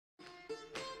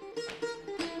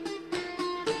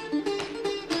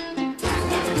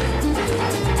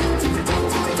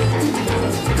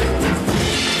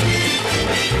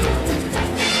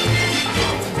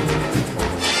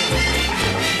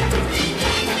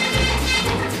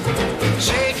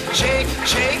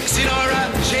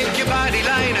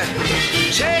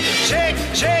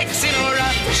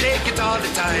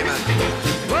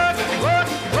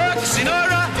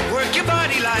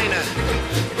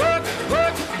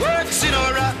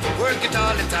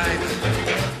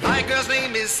line. My girl's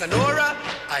name is Sonora.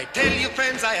 I tell you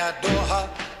friends I adore her.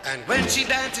 And when she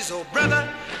dances, oh brother,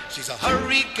 she's a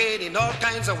hurricane in all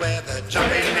kinds of weather.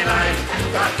 Jump in the line,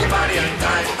 rock your body and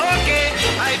time. Okay,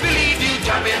 I believe you.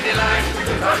 Jump in the line,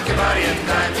 rock your body and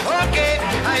time. Okay,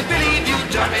 I believe you.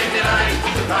 Jump in the line,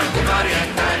 rock your body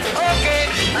and time. Okay,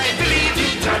 I believe you.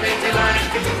 Jump in the line,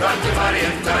 rock your body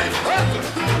and time. Oh.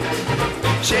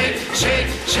 Shake, shake,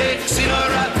 shake,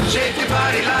 Sinora, shake your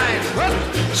body line. Whoop.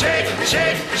 Shake,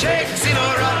 shake, shake,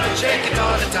 Sinora, shake it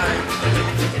all the time.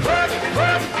 Work,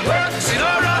 work, work,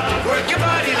 Sinora, work your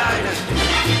body line.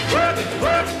 Work,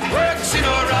 work, work,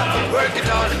 Sinora, work it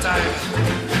all the time.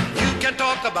 You can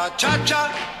talk about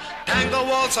cha-cha, tango,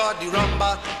 waltz or the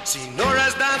rumba.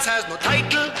 Sinora's dance has no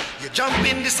title. You jump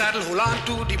in the saddle, hold on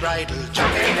to the bridle.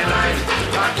 Jump in the line,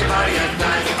 rock your body and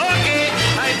time. Okay,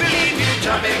 I believe you.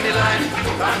 Jump in the line,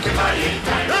 rock your body and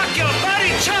time. Rock your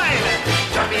body, child.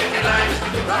 Jump in the line,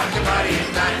 rock your body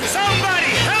and time.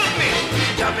 Somebody help me.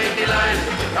 Jump in the line,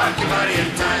 rock your body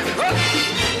and time. Whoop.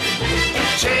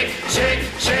 Shake, shake,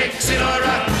 shake,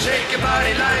 Sinora, shake your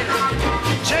body line.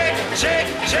 Shake, shake,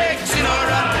 shake,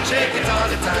 Sinora, shake it all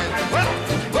the time. Work,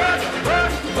 work,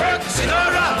 work, work,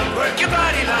 Sinora, work your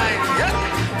body line. Yeah.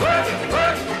 Work,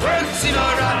 work, work,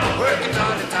 Sinora, work it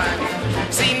all the time.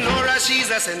 Sinora, she's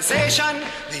a sensation,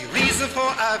 the reason for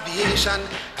aviation.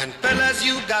 And fellas,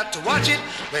 you got to watch it.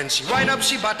 When she wind up,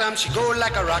 she bottom, she go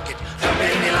like a rocket. Jump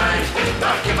in the line,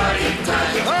 rock your body in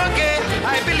time. Okay,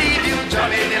 I believe you.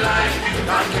 Jump in the line,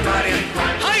 rock your body in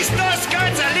time. High star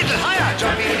skirts a little higher.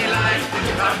 Jump in the line,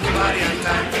 rock your body in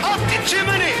time. Up the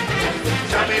chimney.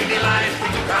 Jump in the line,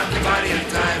 rock your body in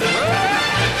time.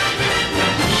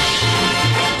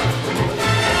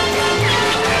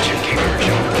 Çeki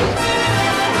version.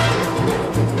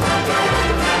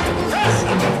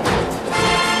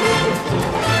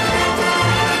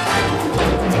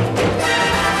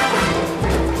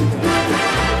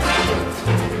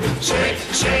 Shake,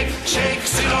 shake, shake,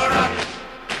 Sinora.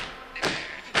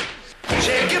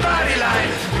 Shake your body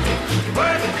line.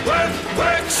 Work, work,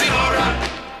 work, Sinora.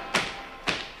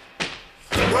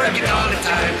 Work it all the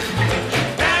time.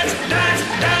 Dance, dance,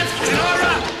 dance,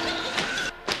 Sinora.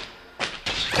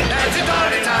 Dance it all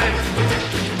the time.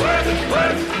 Work,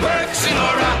 work, work,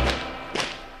 Sinora.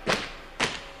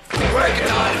 Work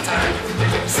it all the time.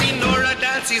 Sinora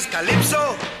dances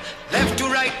calypso. Left to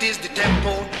right is the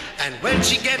tempo. And when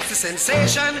she gets the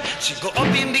sensation, she go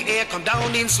up in the air, come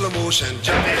down in slow motion.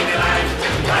 Jump in the line,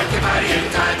 rock your body in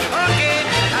time. Okay,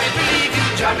 I believe you.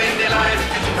 Jump in the line,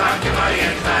 rock your body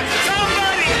in time.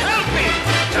 Somebody help me.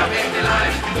 Jump in the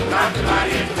line, rock your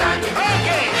body in time.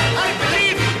 Okay, I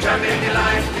believe you. Jump in the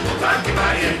line, rock your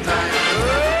body in time.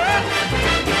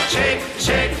 Shake,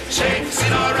 shake, shake,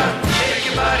 Sinora, shake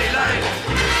your body line.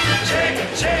 Shake,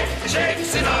 shake, shake,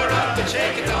 Sinora,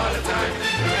 shake it all the time.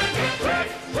 Work,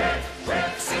 work,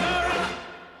 work, Sinora.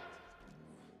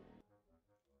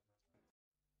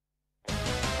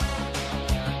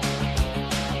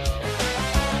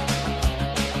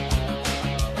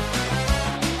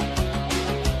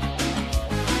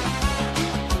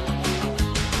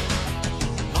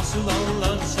 Nasıl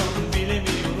anlatsam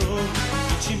bilemiyorum,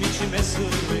 içim içime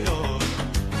sığmıyor.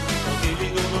 O deli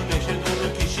dolu neşe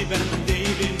dolu kişi ben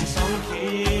değilim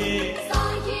sanki.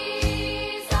 Sanki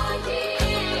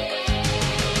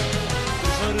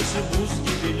dışarısı buz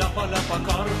gibi, lapa lapa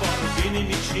kar var, benim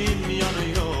içim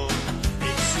yanıyor.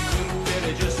 Eksi 40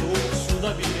 derece soğuk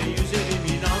suda bile yüzerim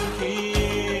inan ki.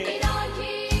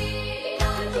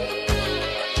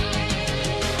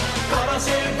 Kara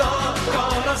sevda,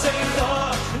 kara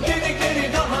sevda,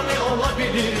 dedikleri daha ne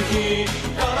olabilir ki?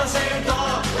 Kara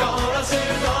sevda, kara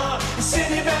sevda,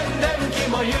 seni benden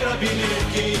kim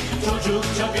ayırabilir ki?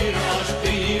 Çocukça bir aşk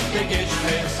deyip de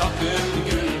geçme, sakın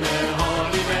gülme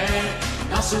halime.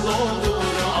 Nasıl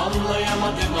olduğunu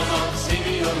anlayamadım ama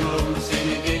seviyorum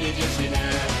seni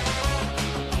delicesine.